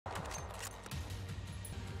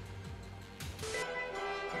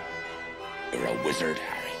You're a wizard,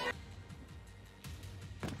 Harry.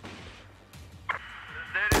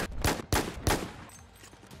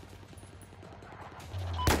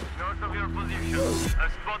 North of your position, I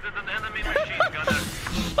spotted an enemy machine gunner.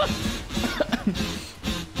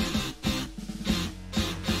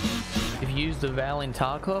 If you use the Val in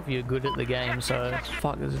Tarkov, you're good at the game, so...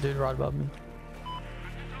 Fuck, there's a dude right above me.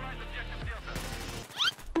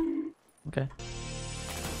 Okay.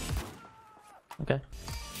 Okay.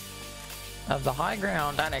 Of the high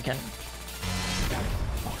ground, Anakin.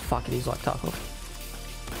 Oh, fuck it, he's like Tarkov.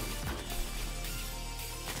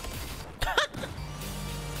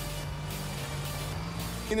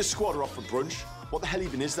 In a squad or off for brunch? What the hell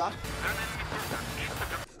even is that?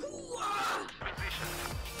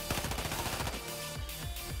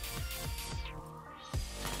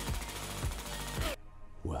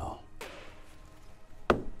 Well,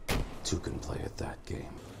 two can play at that game.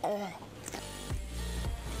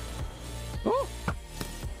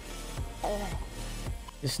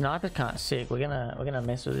 The sniper can't sick. We're gonna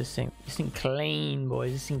mess with this thing. This thing clean,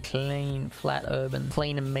 boys. This thing clean, flat, urban,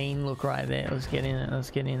 clean and mean look right there. Let's get in it.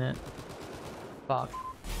 Let's get in it. Fuck.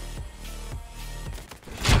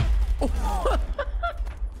 Oh.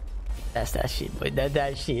 That's that shit, boy.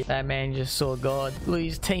 That shit. That man just saw God. Look at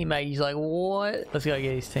his teammate. He's like, what? Let's go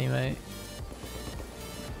get his teammate.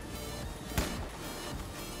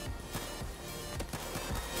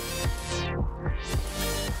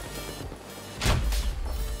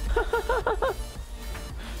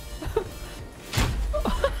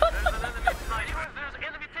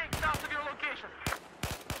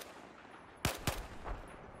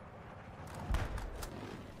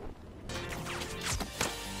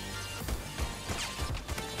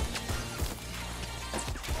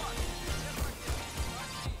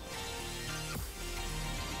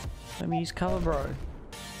 Let me use cover, bro.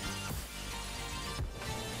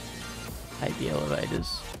 Hate the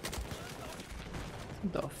elevators.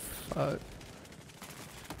 What the fuck?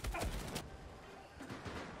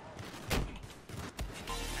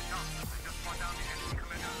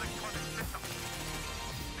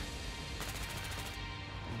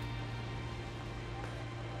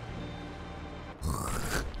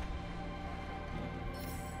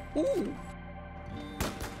 Ooh.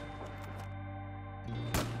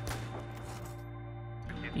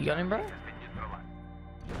 You got him, bro?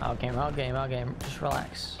 I'll game. Just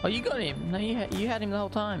relax. Oh, you got him. No, you had him the whole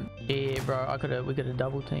time. Yeah, bro. We could have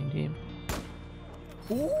double teamed him.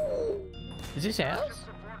 Ooh. Is this ours?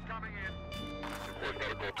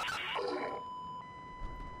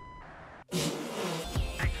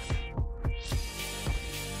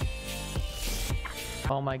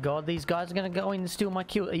 Oh my god, these guys are gonna go in and steal my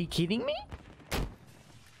kill. Are you kidding me?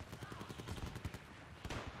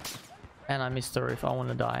 And I missed the roof. I want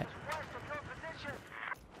to die.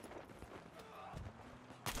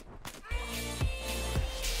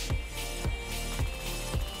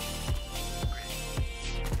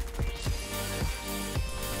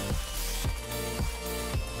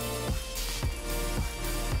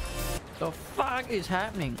 The fuck is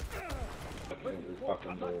happening?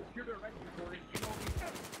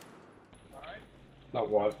 That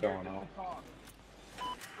was going on.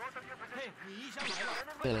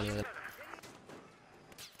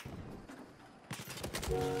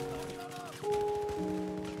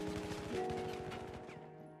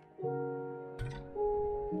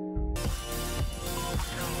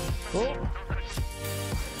 Oh.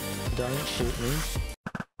 Don't shoot me.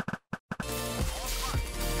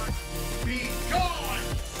 Be gone!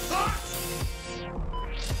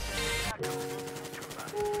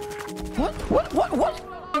 What?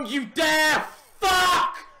 Don't you dare!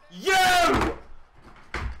 Fuck you!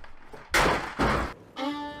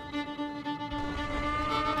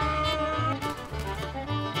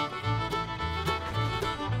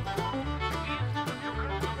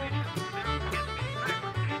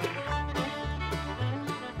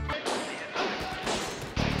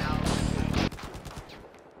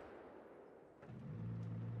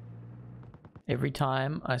 Every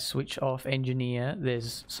time I switch off engineer,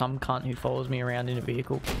 there's some cunt who follows me around in a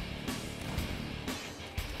vehicle.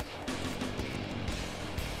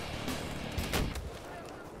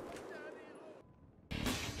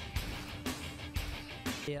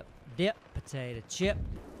 Dip, potato chip.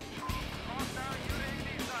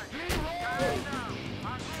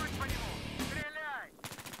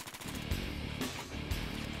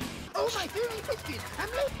 Oh my biscuit! I'm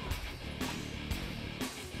late.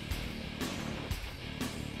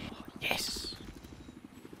 Yes.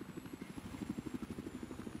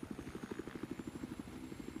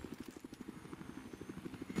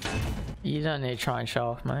 You don't need to try and show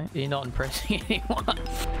off, mate. You're not impressing anyone.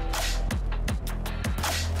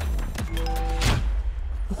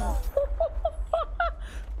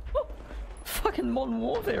 fucking Modern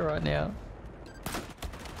Warfare right now.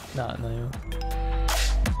 No, no.